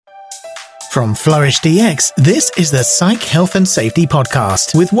From Flourish DX, this is the Psych Health and Safety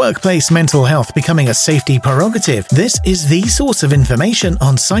Podcast. With workplace mental health becoming a safety prerogative, this is the source of information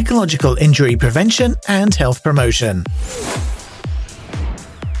on psychological injury prevention and health promotion.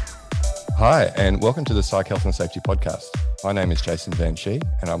 Hi, and welcome to the Psych Health and Safety Podcast. My name is Jason Van Schie,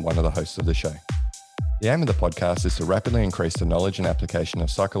 and I'm one of the hosts of the show. The aim of the podcast is to rapidly increase the knowledge and application of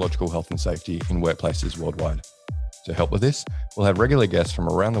psychological health and safety in workplaces worldwide. To help with this, we'll have regular guests from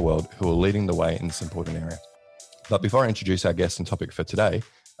around the world who are leading the way in this important area. But before I introduce our guest and topic for today,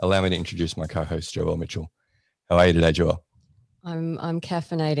 allow me to introduce my co-host, Joelle Mitchell. How are you today, Joelle? I'm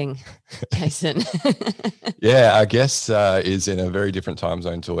caffeinating, Jason. Yeah, our guest is in a very different time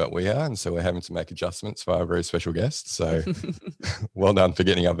zone to what we are, and so we're having to make adjustments for our very special guest. So well done for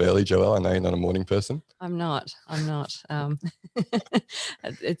getting up early, Joelle. I know you're not a morning person. I'm not.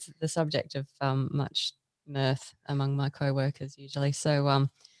 It's the subject of much mirth among my co-workers usually. So,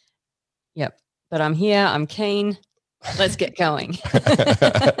 yep. But I'm here. I'm keen. Let's get going.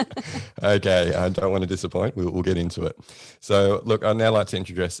 Okay, I don't want to disappoint. We'll get into it. So, look, I'd now like to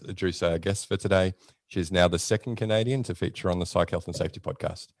introduce our guest for today. She's now the second Canadian to feature on the Psych Health and Safety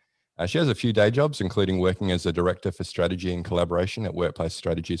Podcast. She has a few day jobs, including working as a Director for Strategy and Collaboration at Workplace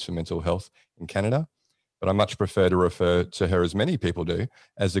Strategies for Mental Health in Canada. But I much prefer to refer to her, as many people do,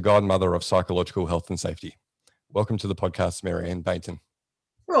 as the godmother of psychological health and safety. Welcome to the podcast, Marianne Baynton.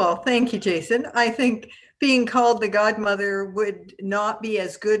 Well, thank you, Jason. I think being called the godmother would not be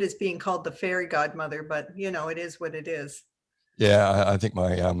as good as being called the fairy godmother, but it is what it is. Yeah, I think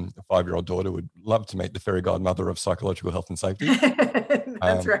my 5-year-old daughter would love to meet the fairy godmother of psychological health and safety.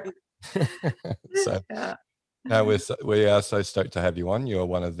 That's right. So, yeah. No, we are so stoked to have you on. You're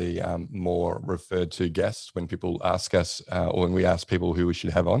one of the more referred to guests when people ask us or when we ask people who we should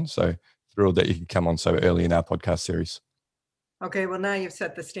have on. So thrilled that you can come on so early in our podcast series. Okay, well, now you've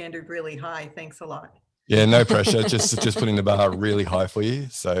set the standard really high. Thanks a lot. Yeah, no pressure. just putting the bar really high for you.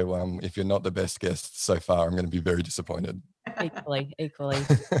 So if you're not the best guest so far, I'm going to be very disappointed. Equally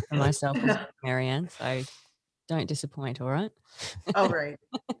for myself as Marianne. So don't disappoint, all right? All right.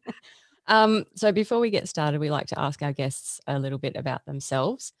 So before we get started, we like to ask our guests a little bit about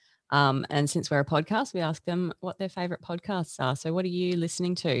themselves. And since we're a podcast, we ask them what their favorite podcasts are. So what are you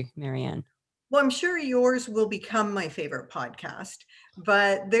listening to, Marianne? Well, I'm sure yours will become my favorite podcast,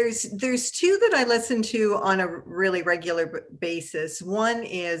 but there's two that I listen to on a really regular basis. One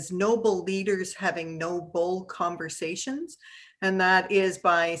is Noble Leaders Having Noble Conversations, and that is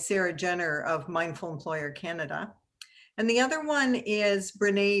by Sarah Jenner of Mindful Employer Canada. And the other one is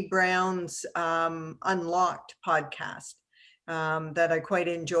Brene Brown's Unlocked podcast that I quite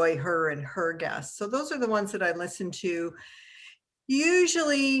enjoy, her and her guests. So those are the ones that I listen to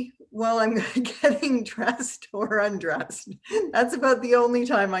usually while I'm getting dressed or undressed. That's about the only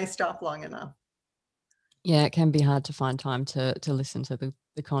time I stop long enough. Yeah, it can be hard to find time to listen to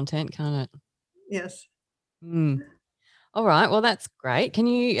the content, can't it? Yes. All right. Well, that's great. Can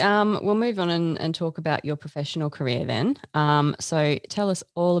you, we'll move on and talk about your professional career then. So tell us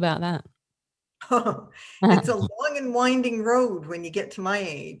all about that. Oh, it's a long and winding road when you get to my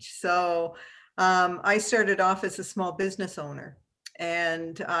age. So I started off as a small business owner,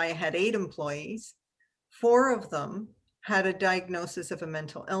 and I had 8 employees. 4 of them had a diagnosis of a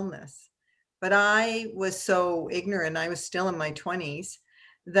mental illness. But I was so ignorant, I was still in my 20s,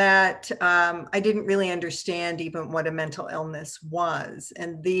 that I didn't really understand even what a mental illness was.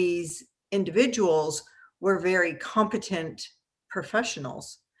 And these individuals were very competent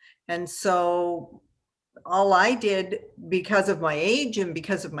professionals. And so all I did, because of my age and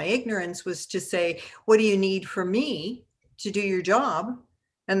because of my ignorance, was to say, what do you need from me to do your job?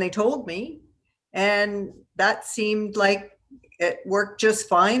 And they told me, and that seemed like it worked just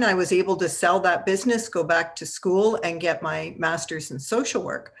fine. I was able to sell that business, go back to school, and get my master's in social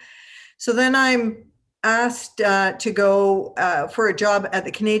work. So then I'm asked to go for a job at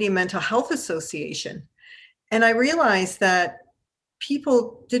the Canadian Mental Health Association. And I realized that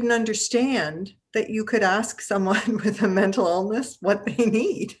people didn't understand that you could ask someone with a mental illness what they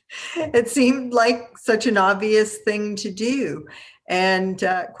need. It seemed like such an obvious thing to do. And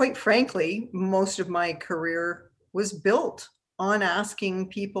quite frankly, most of my career was built on asking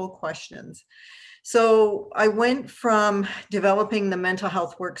people questions. So I went from developing the Mental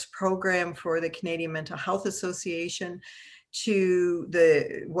Health Works program for the Canadian Mental Health Association to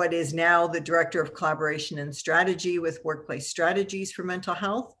what is now the Director of Collaboration and Strategy with Workplace Strategies for Mental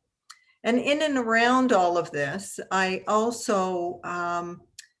Health. And in and around all of this, I also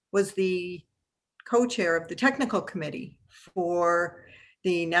was the co-chair of the technical committee for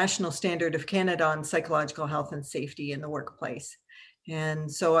the National Standard of Canada on Psychological Health and Safety in the Workplace.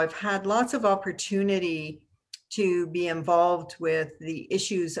 And so I've had lots of opportunity to be involved with the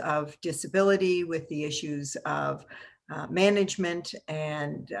issues of disability, with the issues of management,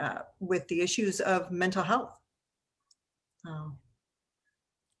 and with the issues of mental health.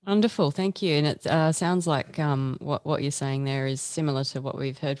 Wonderful, thank you. And it sounds like what you're saying there is similar to what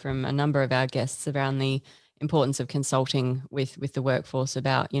we've heard from a number of our guests around the importance of consulting with the workforce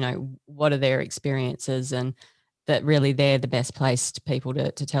about, what are their experiences, and that really they're the best placed people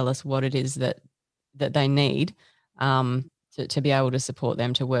to tell us what it is that they need to be able to support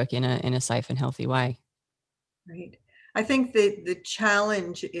them to work in a safe and healthy way. Right. I think the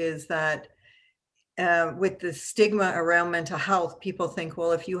challenge is that with the stigma around mental health, people think,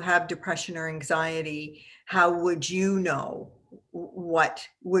 well, if you have depression or anxiety, how would you know what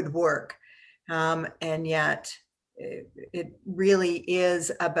would work? And yet it really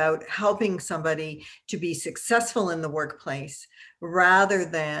is about helping somebody to be successful in the workplace, rather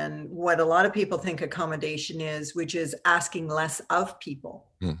than what a lot of people think accommodation is, which is asking less of people.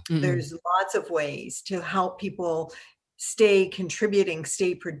 Mm-hmm. There's lots of ways to help people stay contributing,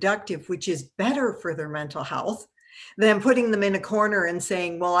 stay productive, which is better for their mental health than putting them in a corner and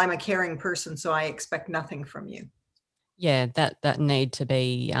saying, well, I'm a caring person, so I expect nothing from you. Yeah, that need to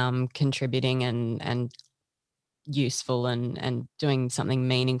be contributing and useful and doing something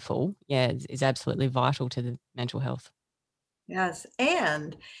meaningful, is absolutely vital to the mental health. Yes,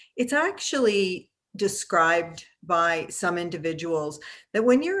 and it's actually described by some individuals that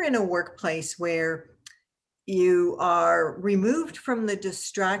when you're in a workplace where you are removed from the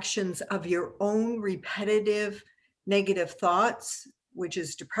distractions of your own repetitive negative thoughts, which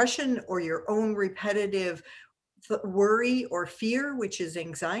is depression, or your own repetitive worry or fear, which is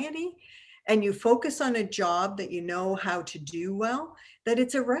anxiety, and you focus on a job that you know how to do well, that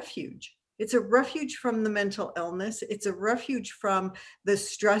it's a refuge. It's a refuge from the mental illness. It's a refuge from the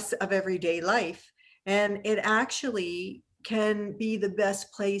stress of everyday life. And it actually can be the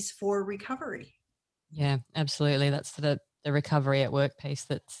best place for recovery. Yeah, absolutely. That's the recovery at work piece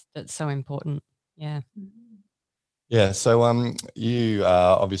that's so important. Yeah. Yeah, so you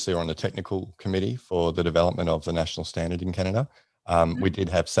obviously are on the technical committee for the development of the national standard in Canada. We did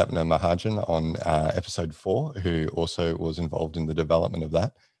have Sapna Mahajan on episode 4, who also was involved in the development of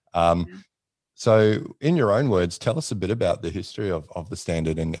that. So in your own words, tell us a bit about the history of the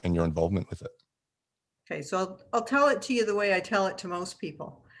standard and your involvement with it. Okay, so I'll tell it to you the way I tell it to most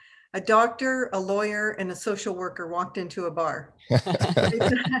people. A doctor, a lawyer, and a social worker walked into a bar.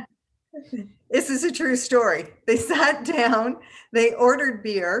 This is a true story. They sat down, they ordered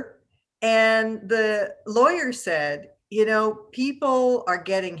beer, and the lawyer said, people are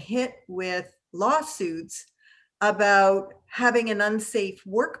getting hit with lawsuits about having an unsafe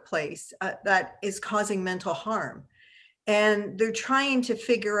workplace that is causing mental harm. And they're trying to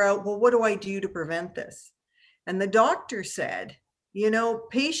figure out, well, what do I do to prevent this? And the doctor said,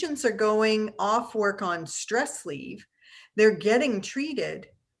 patients are going off work on stress leave. They're getting treated,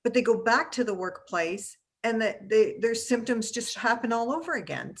 but they go back to the workplace and their symptoms just happen all over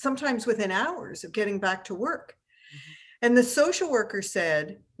again, sometimes within hours of getting back to work. Mm-hmm. And the social worker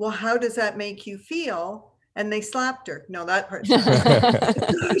said, well, how does that make you feel? And they slapped her. No, that part.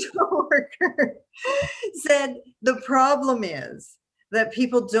 The social worker said, the problem is that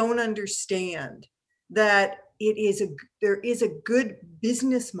people don't understand that there is a good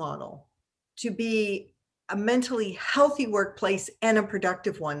business model to be a mentally healthy workplace and a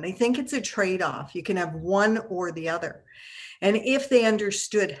productive one. They think it's a trade-off. You can have one or the other. And if they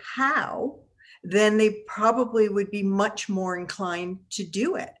understood how, then they probably would be much more inclined to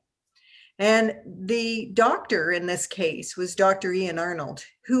do it. And the doctor in this case was Dr. Ian Arnold,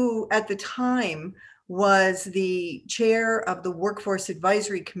 who at the time was the chair of the Workforce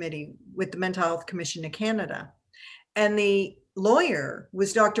Advisory Committee with the Mental Health Commission of Canada. And the lawyer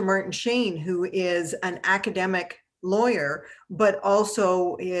was Dr. Martin Shane, who is an academic lawyer, but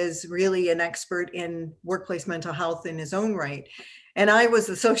also is really an expert in workplace mental health in his own right. And I was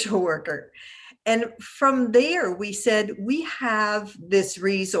the social worker. And from there, we said, we have this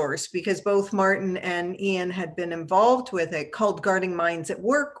resource, because both Martin and Ian had been involved with it, called Guarding Minds at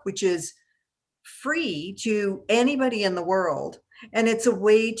Work, which is free to anybody in the world. And it's a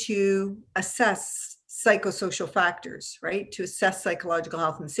way to assess psychosocial factors, right? To assess psychological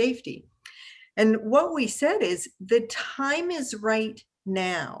health and safety. And what we said is the time is right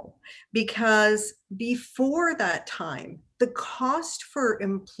now, because before that time, the cost for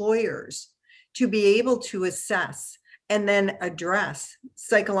employers to be able to assess and then address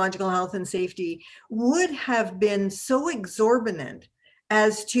psychological health and safety would have been so exorbitant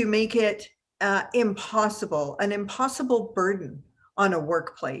as to make it impossible, an impossible burden on a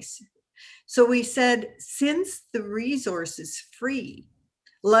workplace. So we said, since the resource is free,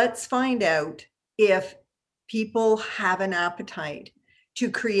 let's find out if people have an appetite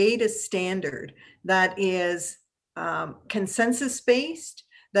to create a standard that is consensus-based,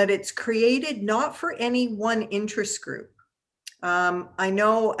 that it's created not for any one interest group. I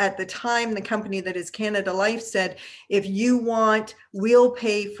know at the time, the company that is Canada Life said, if you want, we'll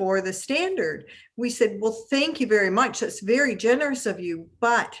pay for the standard. We said, well, thank you very much. That's very generous of you,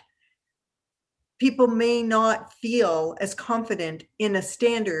 but people may not feel as confident in a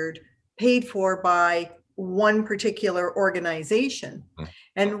standard paid for by one particular organization.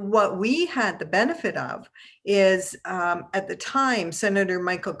 And what we had the benefit of is at the time, Senator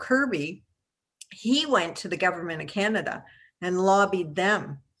Michael Kirby, he went to the government of Canada and lobbied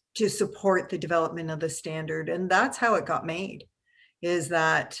them to support the development of the standard. And that's how it got made, is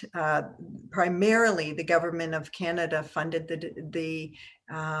that primarily the government of Canada funded the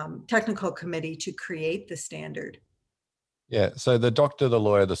technical committee to create the standard. Yeah. So the doctor, the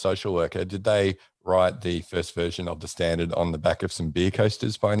lawyer, the social worker, did they write the first version of the standard on the back of some beer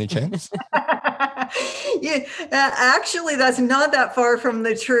coasters by any chance? Yeah, actually, that's not that far from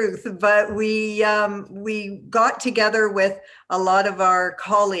the truth. But we got together with a lot of our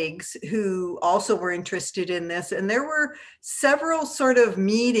colleagues who also were interested in this, and there were several sort of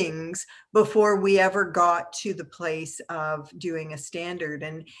meetings before we ever got to the place of doing a standard.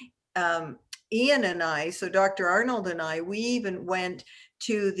 And Ian and I, so Dr. Arnold and I, we even went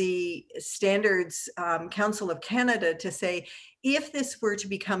to the Standards Council of Canada to say, if this were to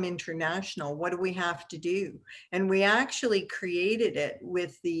become international, what do we have to do? And we actually created it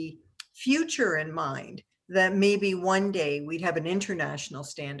with the future in mind, that maybe one day we'd have an international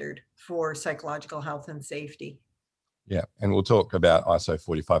standard for psychological health and safety. Yeah, and we'll talk about ISO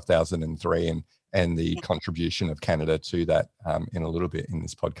 45003 and the contribution of Canada to that in a little bit in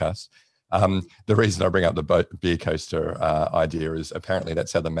this podcast. The reason I bring up the beer coaster idea is apparently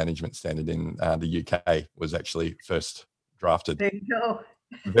that's how the management standard in the UK was actually first drafted. There you go.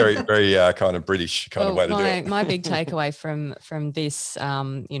 Very, very kind of British kind of way to do it. My big takeaway from this,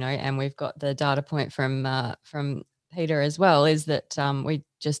 and we've got the data point from Peter as well, is that we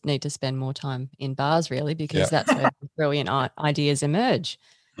just need to spend more time in bars, really, because that's where brilliant ideas emerge.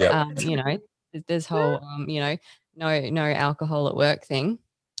 Yeah. This whole no alcohol at work thing.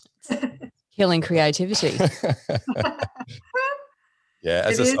 Killing creativity.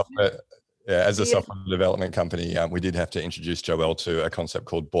 As a software development company, we did have to introduce Joelle to a concept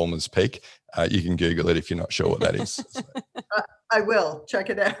called Ballmer's Peak. You can Google it if you're not sure what that is. I will check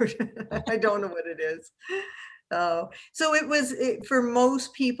it out. I don't know what it is. So it was, for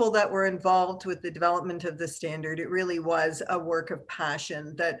most people that were involved with the development of the standard, it really was a work of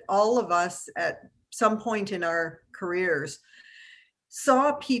passion that all of us at some point in our careers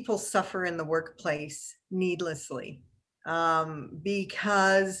saw people suffer in the workplace needlessly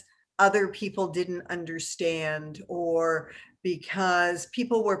because other people didn't understand, or because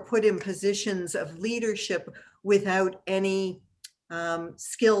people were put in positions of leadership without any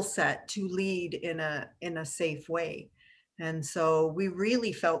skill set to lead in a safe way. And so we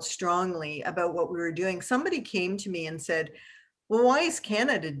really felt strongly about what we were doing. Somebody came to me and said, well, why is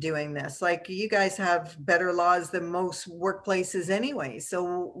Canada doing this? Like, you guys have better laws than most workplaces anyway.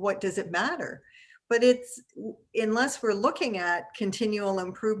 So what does it matter? But it's, unless we're looking at continual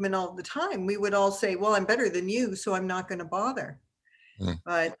improvement all the time, we would all say, well, I'm better than you, so I'm not going to bother.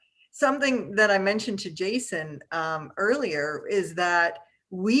 But something that I mentioned to Jason earlier is that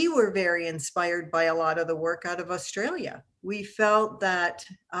we were very inspired by a lot of the work out of Australia. We felt that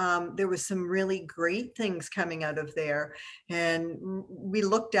there was some really great things coming out of there, and we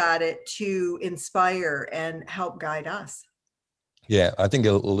looked at it to inspire and help guide us. Yeah, I think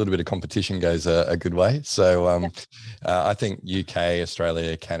a little bit of competition goes a good way. So I think UK,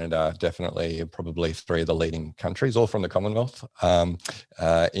 Australia, Canada, definitely probably three of the leading countries, all from the Commonwealth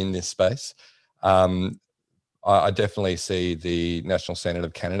in this space. I definitely see the National Standard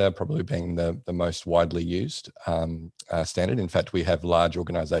of Canada probably being the most widely used standard. In fact, we have large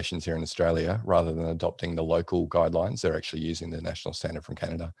organisations here in Australia, rather than adopting the local guidelines, they're actually using the National Standard from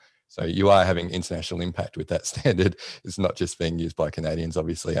Canada. So you are having international impact with that standard. It's not just being used by Canadians,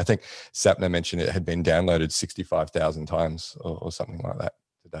 obviously. I think Sapna mentioned it had been downloaded 65,000 times or something like that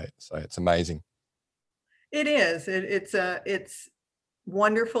to date. So it's amazing. It is. It's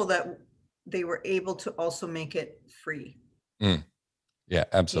wonderful that they were able to also make it free. Yeah,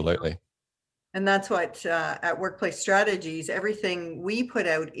 absolutely. You know? And that's what at Workplace Strategies, everything we put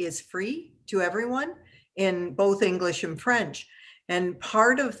out is free to everyone in both English and French. And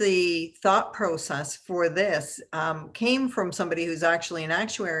part of the thought process for this came from somebody who's actually an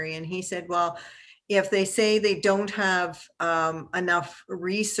actuary. And he said, well, if they say they don't have enough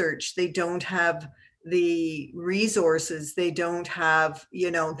research, they don't have the resources, they don't have,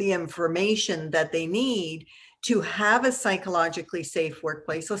 the information that they need to have a psychologically safe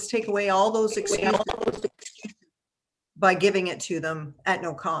workplace, let's take away all those excuses by giving it to them at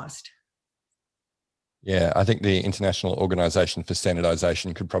no cost. Yeah, I think the International Organization for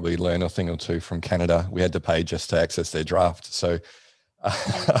Standardization could probably learn a thing or two from Canada. We had to pay just to access their draft. So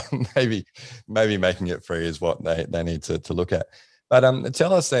maybe making it free is what they need to look at. But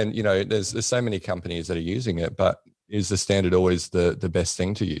tell us then, there's so many companies that are using it, but is the standard always the best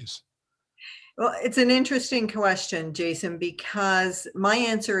thing to use? Well, it's an interesting question, Jason, because my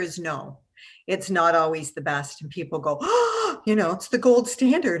answer is no. It's not always the best. And people go, oh, it's the gold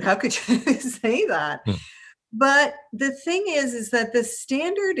standard. How could you say that? But the thing is that the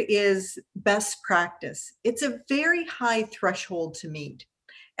standard is best practice. It's a very high threshold to meet.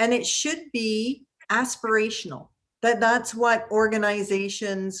 And it should be aspirational. That's what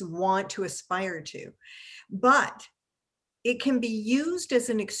organizations want to aspire to. But it can be used as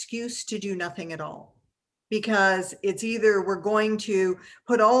an excuse to do nothing at all. Because it's either we're going to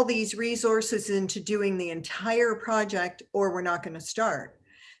put all these resources into doing the entire project or we're not going to start.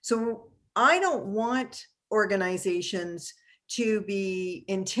 So I don't want organizations to be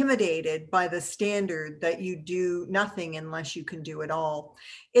intimidated by the standard that you do nothing unless you can do it all.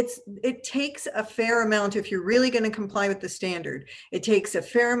 It takes a fair amount, if you're really going to comply with the standard, it takes a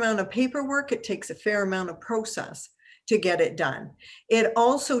fair amount of paperwork, it takes a fair amount of process to get it done. It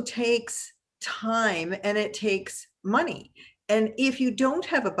also takes time and it takes money. And if you don't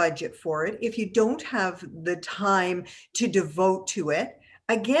have a budget for it, if you don't have the time to devote to it,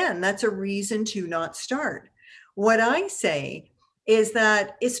 again, that's a reason to not start. What I say is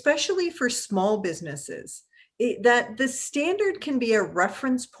that, especially for small businesses, that the standard can be a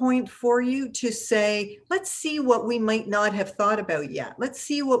reference point for you to say, let's see what we might not have thought about yet. Let's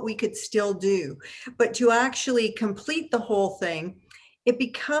see what we could still do. But to actually complete the whole thing, it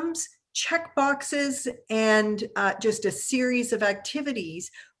becomes check boxes and just a series of activities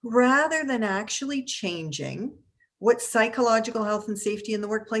rather than actually changing what psychological health and safety in the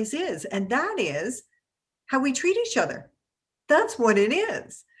workplace is. And that is how we treat each other. That's what it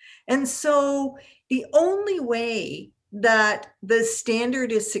is. And so the only way that the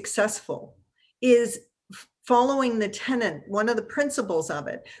standard is successful is following the tenet, one of the principles of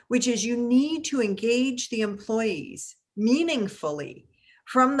it, which is you need to engage the employees meaningfully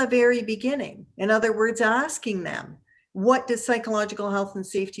from the very beginning. In other words, asking them, what does psychological health and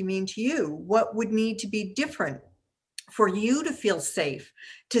safety mean to you? What would need to be different for you to feel safe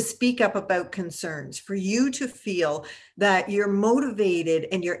to speak up about concerns, for you to feel that you're motivated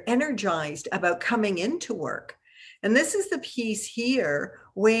and you're energized about coming into work? And this is the piece here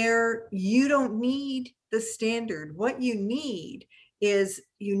where you don't need the standard. What you need is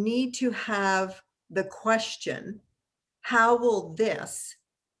you need to have the question, how will this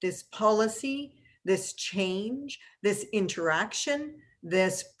policy, this change, this interaction,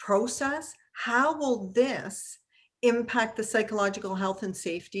 this process, how will this impact the psychological health and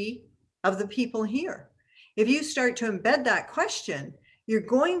safety of the people here? If you start to embed that question, you're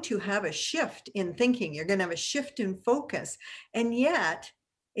going to have a shift in thinking. You're going to have a shift in focus. And yet,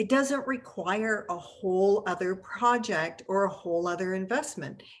 it doesn't require a whole other project or a whole other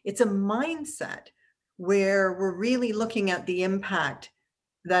investment. It's a mindset where we're really looking at the impact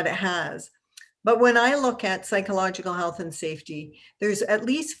that it has. But when I look at psychological health and safety, there's at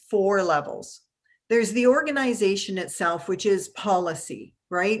least 4 levels. There's the organization itself, which is policy,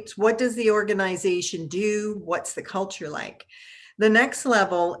 right? What does the organization do? What's the culture like? The next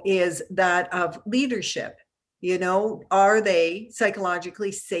level is that of leadership. Are they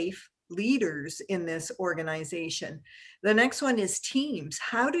psychologically safe leaders in this organization? The next one is teams.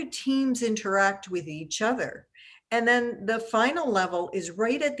 How do teams interact with each other? And then the final level is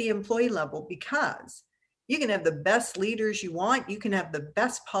right at the employee level, because you can have the best leaders you want. You can have the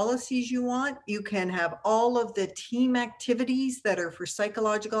best policies you want. You can have all of the team activities that are for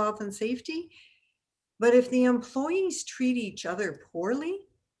psychological health and safety. But if the employees treat each other poorly,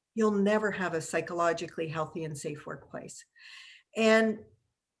 you'll never have a psychologically healthy and safe workplace. And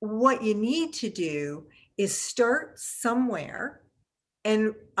what you need to do is start somewhere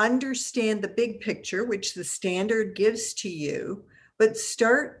and understand the big picture, which the standard gives to you, but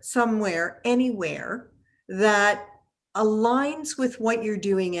start somewhere, anywhere that aligns with what you're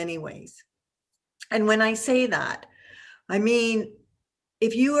doing anyways. And when I say that, I mean,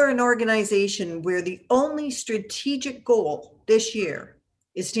 if you are an organization where the only strategic goal this year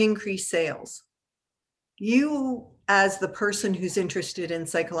is to increase sales, you, as the person who's interested in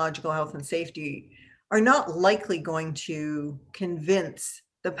psychological health and safety, are not likely going to convince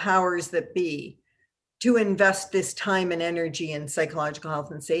the powers that be to invest this time and energy in psychological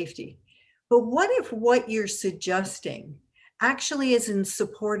health and safety. But what if what you're suggesting actually is in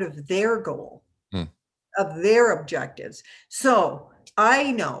support of their goal, of their objectives? So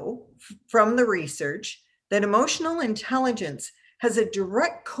I know from the research that emotional intelligence has a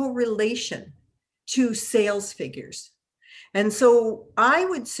direct correlation to sales figures. And so I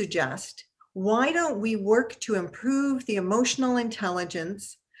would suggest, why don't we work to improve the emotional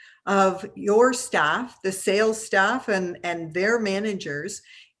intelligence of your staff, the sales staff and their managers,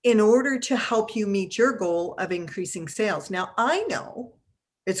 in order to help you meet your goal of increasing sales? Now, I know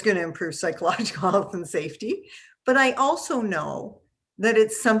it's going to improve psychological health and safety, but I also know that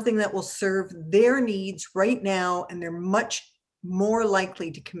it's something that will serve their needs right now, and they're much more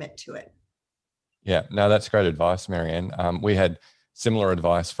likely to commit to it. Yeah, no, that's great advice, Marianne. We had similar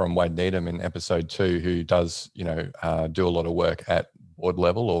advice from Wade Needham in episode 2, who does, do a lot of work at board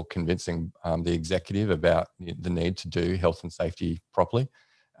level or convincing the executive about the need to do health and safety properly.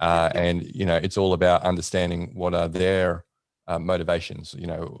 And, it's all about understanding what are their motivations,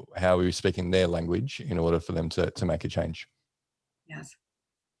 how are we speaking their language in order for them to make a change. Yes.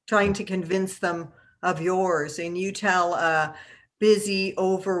 Trying to convince them of yours. And you tell a busy,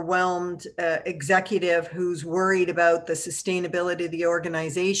 overwhelmed executive who's worried about the sustainability of the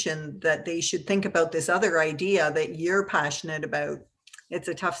organization that they should think about this other idea that you're passionate about. It's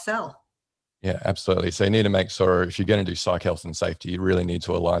a tough sell. Yeah, absolutely. So you need to make sure, if you're going to do psych health and safety, you really need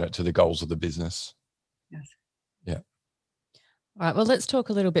to align it to the goals of the business. Yes. Yeah. All right. Well, let's talk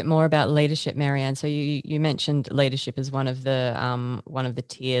a little bit more about leadership, Marianne. So you mentioned leadership as one of the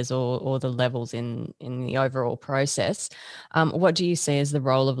tiers or the levels in the overall process. What do you see as the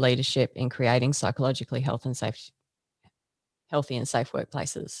role of leadership in creating psychologically healthy and safe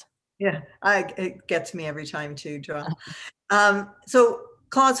workplaces? Yeah, it gets me every time too, Joel. So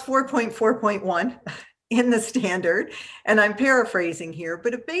clause 4.4.1 in the standard, and I'm paraphrasing here,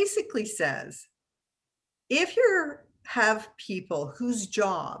 but it basically says, if you have people whose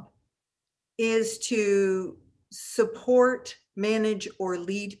job is to support, manage, or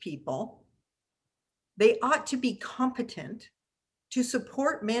lead people, they ought to be competent to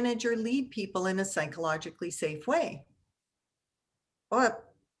support, manage, or lead people in a psychologically safe way. Well, it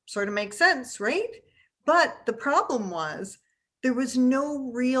sort of makes sense, right? But the problem was, there was no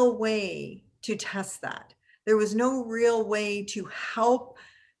real way to test that. There was no real way to help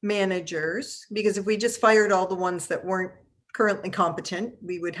managers, because if we just fired all the ones that weren't currently competent,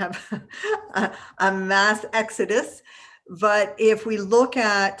 we would have a mass exodus. But if we look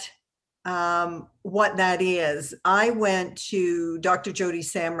at what that is, I went to Dr. Jody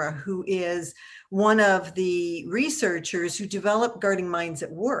Samra, who is one of the researchers who developed Guarding Minds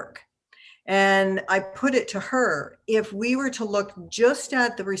at Work. And I put it to her, if we were to look just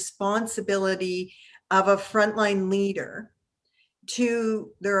at the responsibility of a frontline leader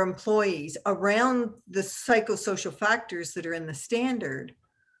to their employees around the psychosocial factors that are in the standard,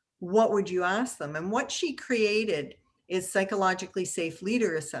 what would you ask them? And what she created is Psychologically Safe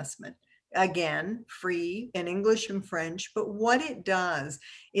Leader Assessment. Again, free in English and French, but what it does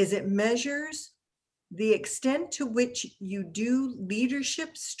is it measures the extent to which you do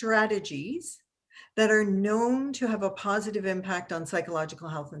leadership strategies that are known to have a positive impact on psychological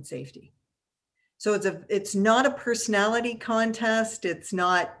health and safety. So it's not a personality contest. It's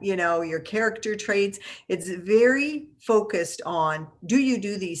not, your character traits. It's very focused on, do you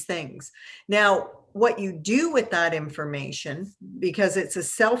do these things? Now, what you do with that information, because it's a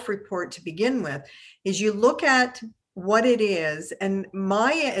self-report to begin with, is you look at what it is. And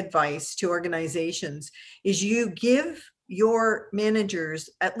my advice to organizations is you give your managers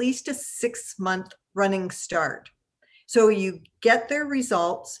at least a 6-month running start. So you get their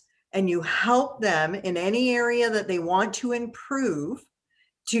results and you help them in any area that they want to improve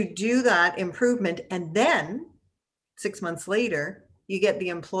to do that improvement. And then 6 months later, you get the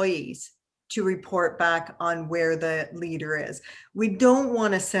employees to report back on where the leader is. We don't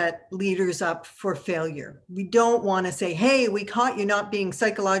want to set leaders up for failure. We don't want to say, hey, we caught you not being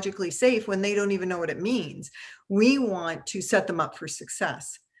psychologically safe, when they don't even know what it means. We want to set them up for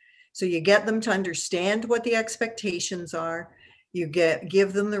success. So you get them to understand what the expectations are. You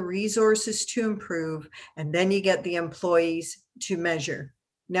give them the resources to improve, and then you get the employees to measure.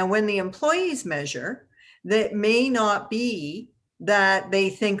 Now, when the employees measure, that may not be that they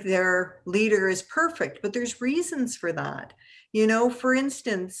think their leader is perfect, but there's reasons for that. For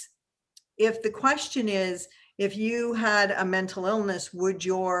instance, if the question is, if you had a mental illness, would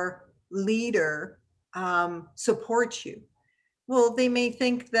your leader support you? Well, they may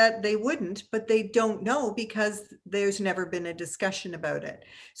think that they wouldn't, but they don't know because there's never been a discussion about it.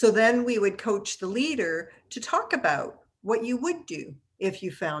 So then we would coach the leader to talk about what you would do if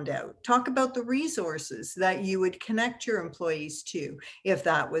you found out. Talk about the resources that you would connect your employees to if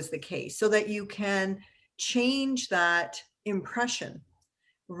that was the case, so that you can change that impression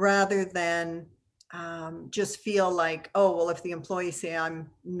rather than just feel like, oh, well, if the employees say I'm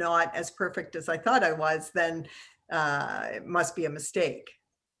not as perfect as I thought I was, then it must be a mistake.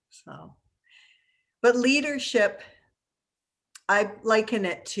 So, but leadership, I liken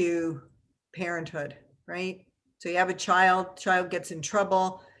it to parenthood, right? So you have a child gets in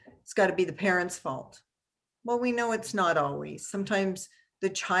trouble, it's got to be the parent's fault. Well, we know it's not always. Sometimes the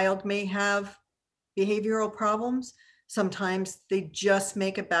child may have behavioral problems. Sometimes they just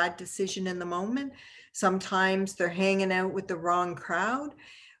make a bad decision in the moment. Sometimes they're hanging out with the wrong crowd.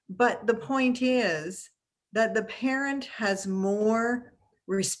 But the point is that the parent has more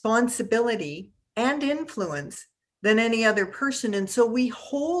responsibility and influence than any other person. And so we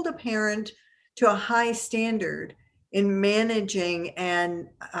hold a parent to a high standard in managing and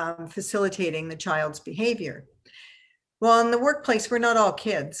facilitating the child's behavior. Well, in the workplace, we're not all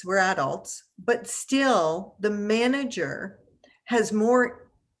kids, we're adults, but still the manager has more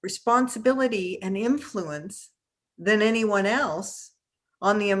responsibility and influence than anyone else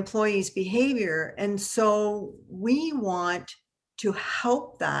on the employee's behavior. And so we want to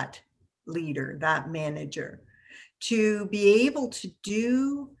help that leader, that manager, to be able to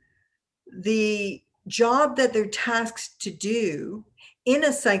do the job that they're tasked to do in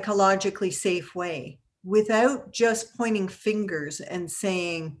a psychologically safe way, without just pointing fingers and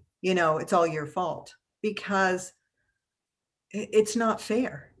saying, it's all your fault, because it's not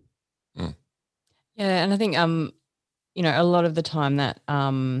fair. Yeah. And I think, a lot of the time that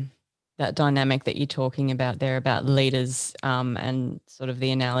that dynamic that you're talking about there about leaders and sort of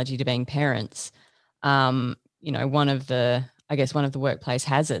the analogy to being parents, one of the workplace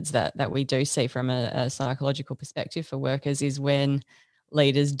hazards that we do see from a psychological perspective for workers is when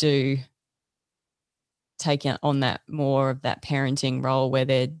leaders do take on that more of that parenting role, where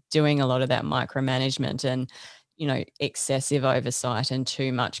they're doing a lot of that micromanagement and, excessive oversight and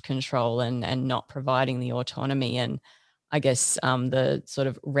too much control and not providing the autonomy. And I guess the sort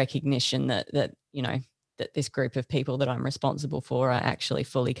of recognition that this group of people that I'm responsible for are actually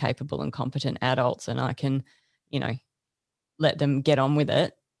fully capable and competent adults, and I can, let them get on with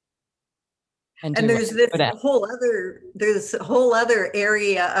it. And there's this whole other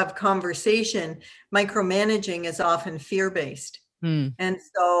area of conversation. Micromanaging is often fear-based. And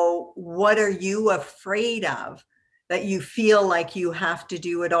so what are you afraid of, that you feel like you have to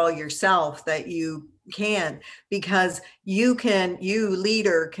do it all yourself, that you can't? Because you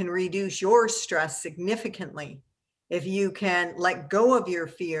leader can reduce your stress significantly if you can let go of your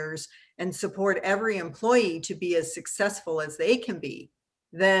fears and support every employee to be as successful as they can be.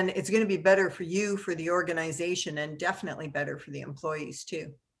 Then it's going to be better for you, for the organization, and definitely better for the employees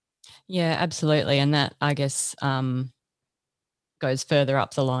too. Yeah, absolutely. And that, I guess, goes further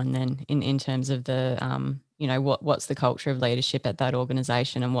up the line then in terms of the, what's the culture of leadership at that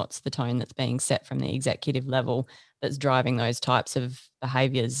organization, and what's the tone that's being set from the executive level that's driving those types of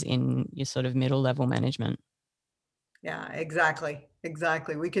behaviors in your sort of middle level management. Yeah, exactly.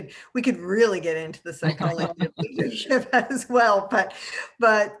 We could really get into the psychology of leadership as well, but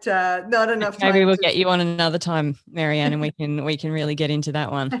not enough time. Maybe we'll get you on another time, Marianne, and we can really get into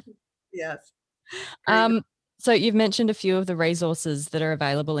that one. Yes. So you've mentioned a few of the resources that are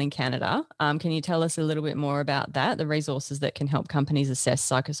available in Canada. Can you tell us a little bit more about that, the resources that can help companies assess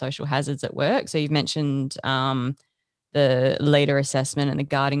psychosocial hazards at work? So you've mentioned the leader assessment and the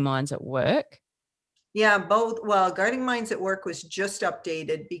Guarding Minds at Work. Yeah, both. Well, Guarding Minds at Work was just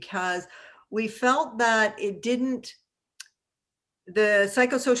updated because we felt that the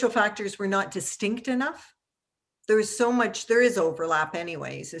psychosocial factors were not distinct enough. There is overlap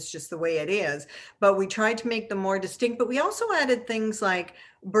anyways, it's just the way it is, but we tried to make them more distinct. But we also added things like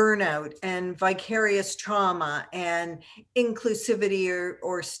burnout and vicarious trauma and inclusivity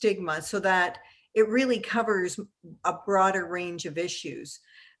or stigma, so that it really covers a broader range of issues.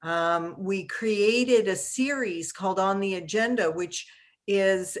 We created a series called On the Agenda, which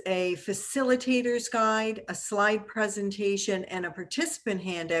is a facilitator's guide, a slide presentation, and a participant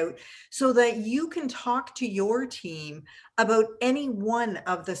handout so that you can talk to your team about any one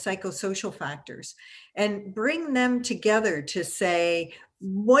of the psychosocial factors and bring them together to say,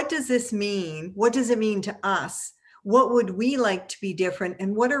 what does this mean? What does it mean to us? What would we like to be different?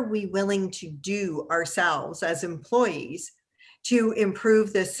 And what are we willing to do ourselves as employees to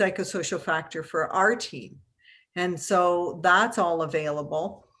improve this psychosocial factor for our team? And so that's all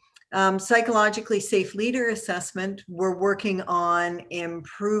available. Psychologically safe leader assessment, we're working on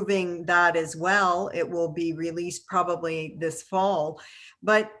improving that as well. It will be released probably this fall.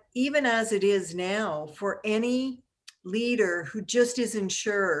 But even as it is now, for any leader who just isn't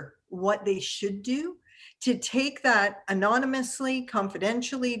sure what they should do, to take that anonymously,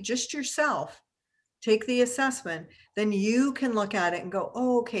 confidentially, just yourself, take the assessment, then you can look at it and go,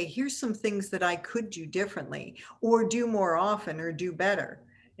 oh, okay, here's some things that I could do differently or do more often or do better.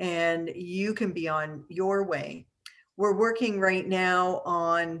 And you can be on your way. We're working right now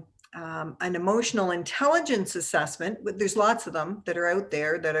on an emotional intelligence assessment. There's lots of them that are out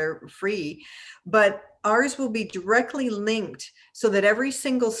there that are free, but ours will be directly linked so that every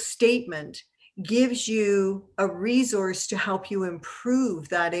single statement gives you a resource to help you improve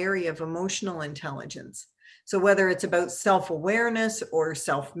that area of emotional intelligence. So whether it's about self-awareness or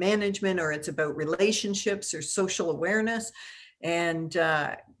self-management, or it's about relationships or social awareness, and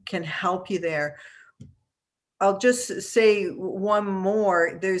can help you there. I'll just say one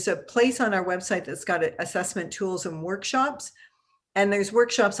more. There's a place on our website that's got assessment tools and workshops. And there's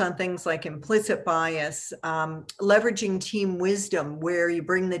workshops on things like implicit bias, leveraging team wisdom, where you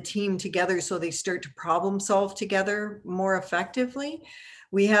bring the team together so they start to problem solve together more effectively.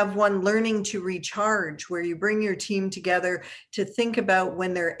 We have one, learning to recharge, where you bring your team together to think about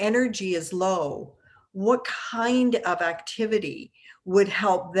when their energy is low, what kind of activity would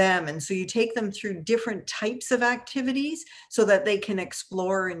help them. And so you take them through different types of activities so that they can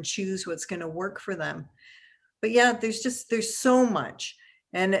explore and choose what's going to work for them. But yeah, there's so much.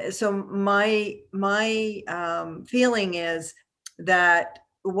 And so my feeling is that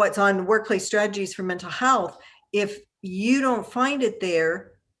what's on Workplace Strategies for Mental Health, if you don't find it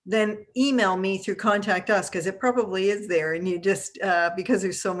there, then email me through Contact Us, because it probably is there, and you just because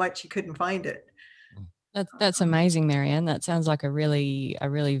there's so much, you couldn't find it. That's amazing, Marianne. That sounds like a really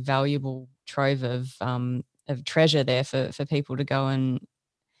valuable trove of treasure there for people to go and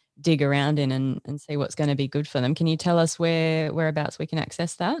dig around in and see what's going to be good for them. Can you tell us whereabouts we can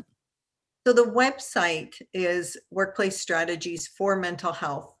access that? So the website is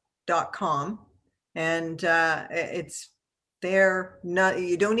workplacestrategiesformentalhealth.com, and it's there.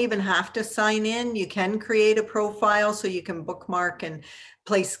 You don't even have to sign in. You can create a profile so you can bookmark and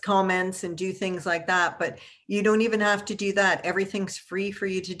place comments and do things like that, but you don't even have to do that. Everything's free for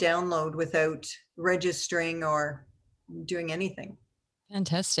you to download without registering or doing anything.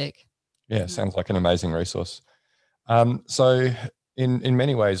 Fantastic. Yeah, sounds like an amazing resource. So in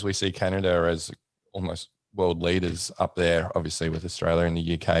many ways, we see Canada as almost world leaders up there, obviously with Australia and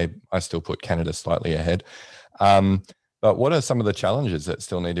the UK. I still put Canada slightly ahead. But what are some of the challenges that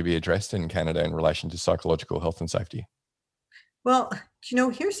still need to be addressed in Canada in relation to psychological health and safety? Well,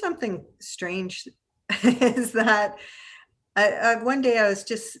 here's something strange is that one day I was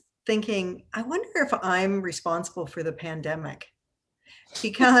just thinking, I wonder if I'm responsible for the pandemic,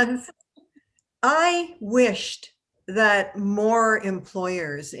 because I wished that more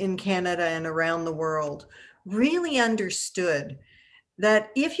employers in Canada and around the world really understood that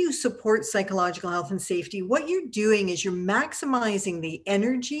if you support psychological health and safety, what you're doing is you're maximizing the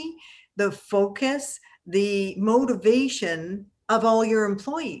energy, the focus, the motivation of all your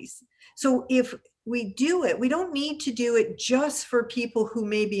employees. So if we do it, we don't need to do it just for people who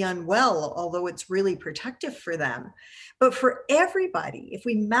may be unwell, although it's really protective for them, but for everybody. If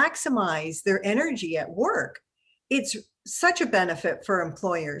we maximize their energy at work, it's such a benefit for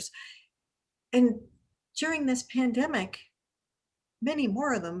employers. And during this pandemic, many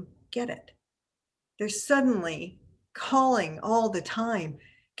more of them get it. They're suddenly calling all the time.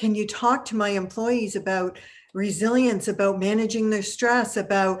 Can you talk to my employees about resilience, about managing their stress,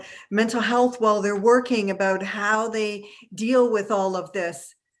 about mental health while they're working, about how they deal with all of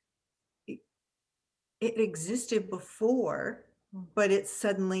this? It existed before, but it's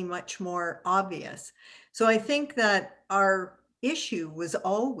suddenly much more obvious. So I think that our issue was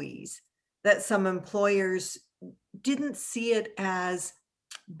always that some employers didn't see it as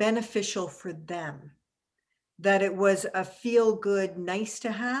beneficial for them, that it was a feel-good, nice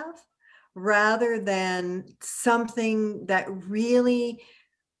to have, rather than something that really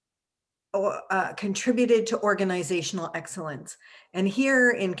contributed to organizational excellence. And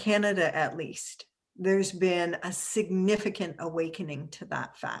here in Canada, at least, there's been a significant awakening to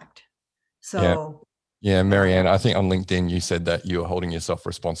that fact. So, yeah, Marianne, I think on LinkedIn you said that you were holding yourself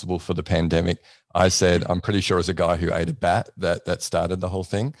responsible for the pandemic. I said I'm pretty sure as a guy who ate a bat that started the whole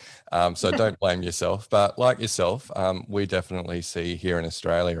thing. So don't blame yourself. But like yourself, we definitely see here in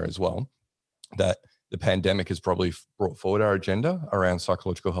Australia as well that the pandemic has probably brought forward our agenda around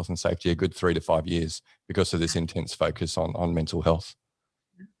psychological health and safety a good 3 to 5 years because of this intense focus on mental health.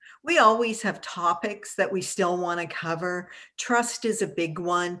 We always have topics that we still want to cover. Trust is a big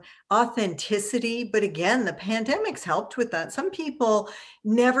one. Authenticity, but again, the pandemic's helped with that. Some people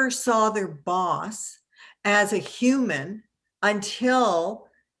never saw their boss as a human until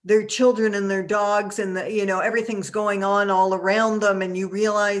their children and their dogs and everything's going on all around them, and you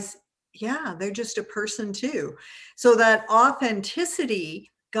realize, yeah, they're just a person too. So that authenticity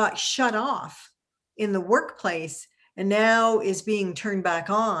got shut off in the workplace and now is being turned back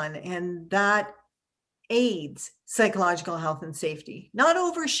on. And that aids psychological health and safety. Not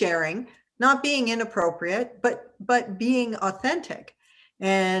oversharing, not being inappropriate, but being authentic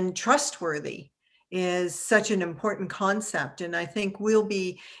and trustworthy is such an important concept. And I think we'll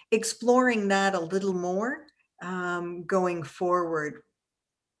be exploring that a little more going forward.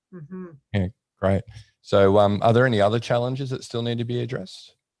 Mm-hmm. Yeah, great. So are there any other challenges that still need to be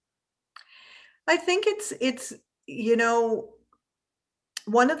addressed? I think it's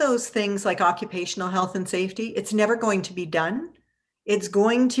one of those things like occupational health and safety, it's never going to be done. It's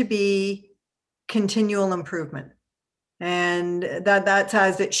going to be continual improvement. And that's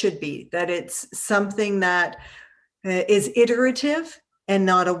as it should be, that it's something that is iterative and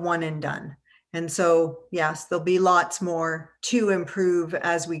not a one and done. And so, yes, there'll be lots more to improve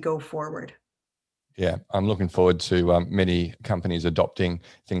as we go forward. Yeah, I'm looking forward to many companies adopting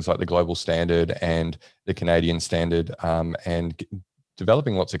things like the global standard and the Canadian standard and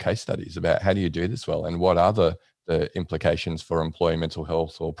developing lots of case studies about how do you do this well and what are the implications for employee mental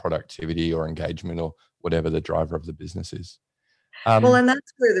health or productivity or engagement or whatever the driver of the business is. Well, and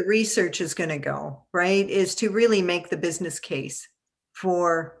that's where the research is going to go, right? Is to really make the business case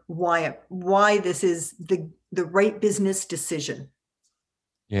for why this is the right business decision.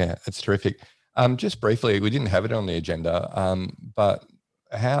 Yeah, that's terrific. Just briefly, we didn't have it on the agenda, but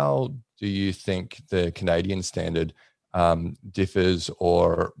how do you think the Canadian standard differs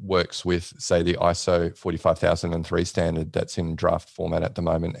or works with, say, the ISO 45003 standard that's in draft format at the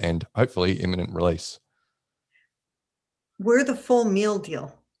moment and hopefully imminent release? We're the full meal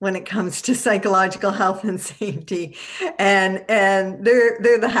deal when it comes to psychological health and safety, and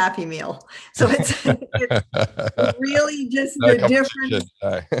they're the happy meal. So it's really just no the difference.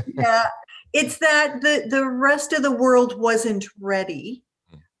 No. Yeah, it's that the rest of the world wasn't ready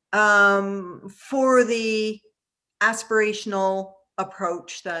for the aspirational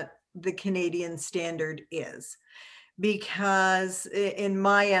approach that the Canadian standard is, because in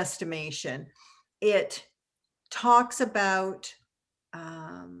my estimation, it talks about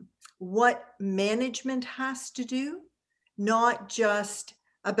what management has to do, not just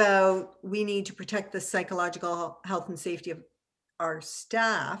about we need to protect the psychological health and safety of our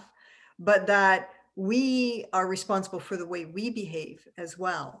staff, but that we are responsible for the way we behave as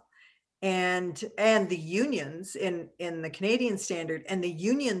well. And the unions in the Canadian standard, and the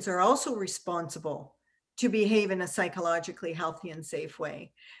unions are also responsible to behave in a psychologically healthy and safe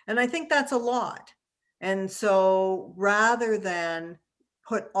way. And I think that's a lot. And so rather than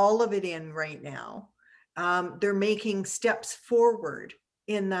put all of it in right now, they're making steps forward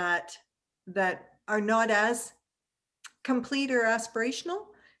in that are not as complete or aspirational.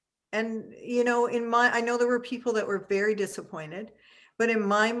 And, I know there were people that were very disappointed, but in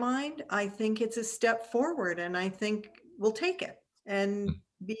my mind, I think it's a step forward, and I think we'll take it and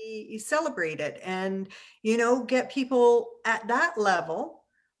celebrate it and, get people at that level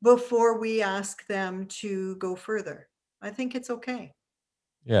before we ask them to go further. I think it's okay.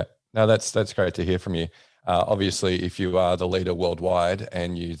 Yeah, no, that's great to hear from you. Obviously, if you are the leader worldwide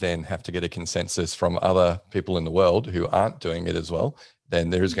and you then have to get a consensus from other people in the world who aren't doing it as well,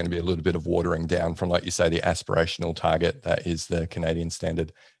 then there is going to be a little bit of watering down from, like you say, the aspirational target that is the Canadian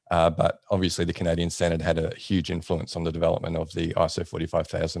standard. But obviously the Canadian standard had a huge influence on the development of the ISO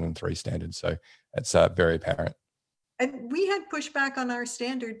 45003 standard. So it's very apparent. And we had pushback on our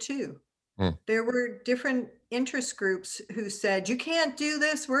standard too. There were different interest groups who said, you can't do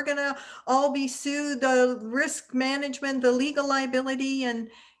this. We're going to all be sued, the risk management, the legal liability. And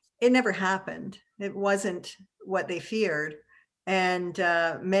it never happened. It wasn't what they feared. And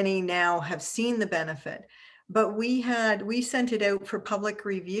many now have seen the benefit. But we sent it out for public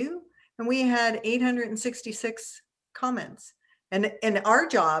review, and we had 866 comments. And our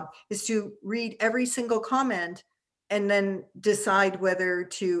job is to read every single comment and then decide whether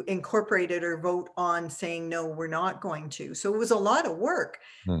to incorporate it or vote on saying, no, we're not going to. So it was a lot of work,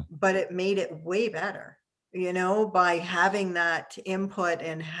 but it made it way better, by having that input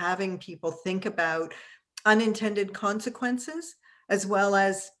and having people think about unintended consequences as well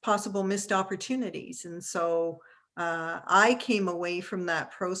as possible missed opportunities. And so I came away from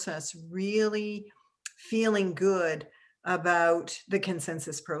that process really feeling good about the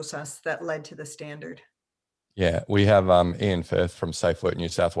consensus process that led to the standard. Yeah, we have Ian Firth from Safe Work New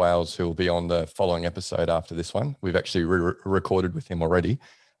South Wales, who will be on the following episode after this one. We've actually recorded with him already.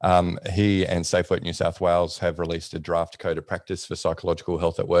 He and Safe Work New South Wales have released a draft code of practice for psychological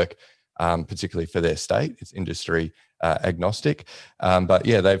health at work, particularly for their state. It's industry agnostic. But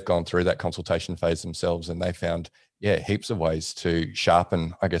yeah, they've gone through that consultation phase themselves, and they found, heaps of ways to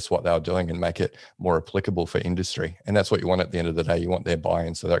sharpen, I guess, what they were doing and make it more applicable for industry. And that's what you want at the end of the day. You want their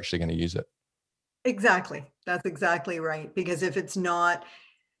buy-in, so they're actually going to use it. Exactly. That's exactly right. Because if it's not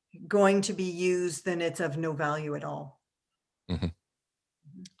going to be used, then it's of no value at all. Mm-hmm.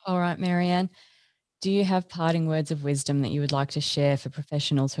 All right, Marianne, do you have parting words of wisdom that you would like to share for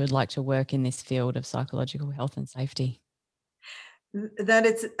professionals who would like to work in this field of psychological health and safety? That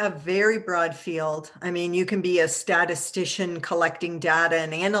it's a very broad field. I mean, you can be a statistician collecting data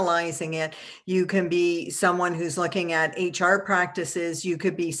and analyzing it. You can be someone who's looking at HR practices. You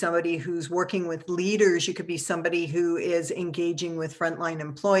could be somebody who's working with leaders. You could be somebody who is engaging with frontline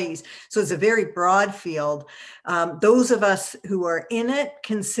employees. So it's a very broad field. Those of us who are in it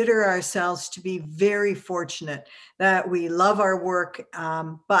consider ourselves to be very fortunate that we love our work.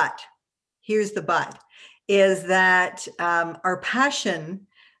 But here's the but. Is that our passion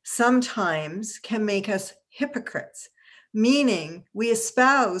sometimes can make us hypocrites, meaning we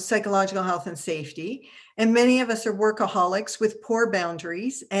espouse psychological health and safety, and many of us are workaholics with poor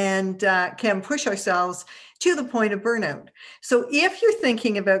boundaries and can push ourselves to the point of burnout. So if you're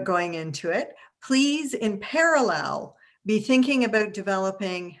thinking about going into it, please, in parallel, be thinking about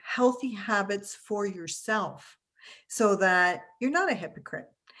developing healthy habits for yourself so that you're not a hypocrite,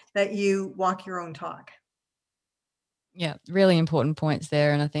 that you walk your own talk. Yeah, really important points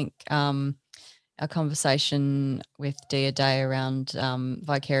there. And I think our conversation with Dia Day around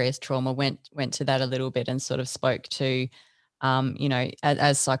vicarious trauma went to that a little bit and sort of spoke to,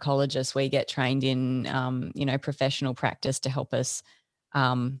 as psychologists, we get trained in, professional practice to help us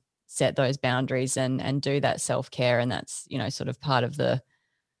set those boundaries and do that self-care. And that's, sort of part of the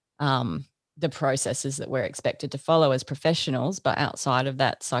processes that we're expected to follow as professionals. But outside of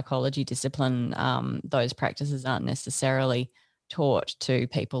that psychology discipline, those practices aren't necessarily taught to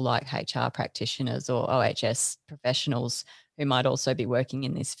people like HR practitioners or OHS professionals who might also be working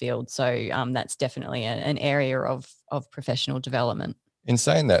in this field. So that's definitely an area of professional development. In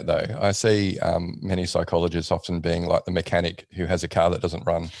saying that, though, I see many psychologists often being like the mechanic who has a car that doesn't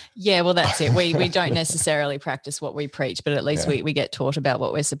run. Yeah, well, that's it. We don't necessarily practice what we preach, but at least we get taught about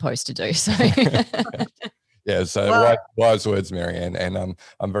what we're supposed to do. So, yeah. So wise words, Marianne. And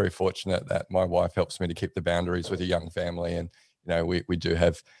I'm very fortunate that my wife helps me to keep the boundaries with a young family. And we do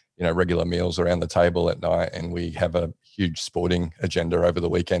have regular meals around the table at night, and we have a huge sporting agenda over the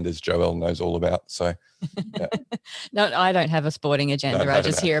weekend, as Joelle knows all about. So, yeah. No, I don't have a sporting agenda. No, I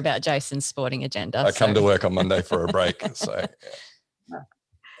just hear about Jason's sporting agenda. I come to work on Monday for a break. So,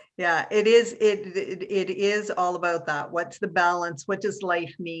 yeah, it is. It is all about that. What's the balance? What does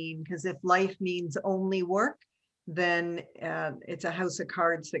life mean? Because if life means only work, then it's a house of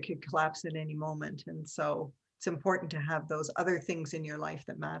cards that could collapse at any moment. And so it's important to have those other things in your life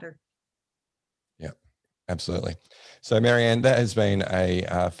that matter. Yeah, absolutely. So, Marianne, that has been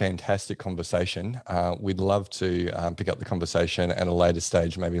a fantastic conversation. We'd love to pick up the conversation at a later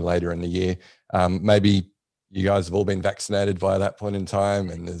stage, maybe later in the year. Maybe you guys have all been vaccinated by that point in time,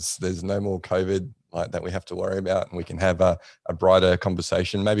 and there's no more COVID like that we have to worry about, and we can have a brighter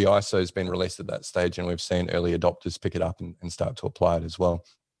conversation. Maybe ISO has been released at that stage, and we've seen early adopters pick it up and start to apply it as well.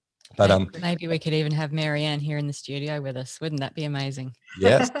 But maybe we could even have Marianne here in the studio with us. Wouldn't that be amazing?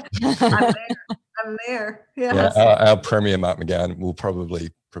 Yes. I'm there. Yes. Yeah, our Premier Mark McGowan will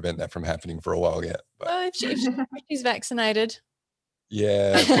probably prevent that from happening for a while yet. But. Well, if she's vaccinated.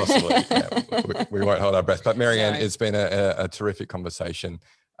 Yeah, possibly. Yeah, we won't hold our breath. But Marianne, it's been a terrific conversation.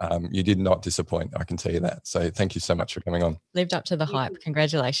 You did not disappoint, I can tell you that. So thank you so much for coming on. Lived up to the hype.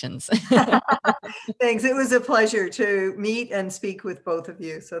 Congratulations. Thanks. It was a pleasure to meet and speak with both of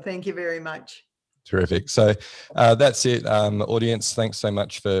you. So thank you very much. Terrific. So that's it. Audience, thanks so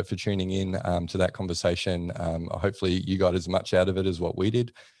much for tuning in to that conversation. Hopefully you got as much out of it as what we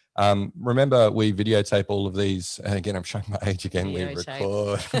did. Remember, we videotape all of these. And again, I'm showing my age again. We Videotape.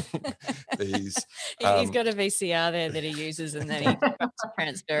 record these. He's got a VCR there that he uses, and then he tries to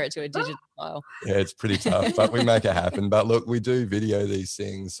transfer it to a digital file. Yeah, it's pretty tough, but we make it happen. But look, we do video these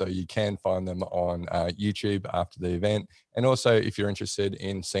things, so you can find them on YouTube after the event. And also, if you're interested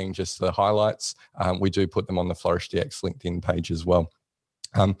in seeing just the highlights, we do put them on the Flourish DX LinkedIn page as well.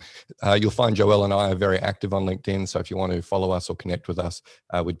 You'll find Joelle and I are very active on LinkedIn. So if you want to follow us or connect with us,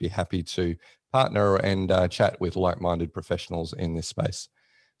 we'd be happy to partner and chat with like-minded professionals in this space.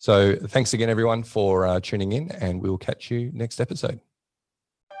 So thanks again, everyone, for tuning in, and we'll catch you next episode.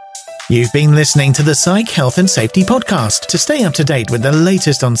 You've been listening to the Psych Health and Safety Podcast. To stay up to date with the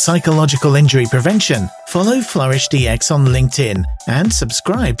latest on psychological injury prevention, follow Flourish DX on LinkedIn and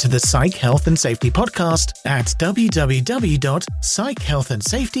subscribe to the Psych Health and Safety Podcast at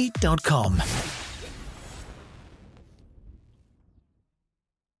www.psychealthandsafety.com.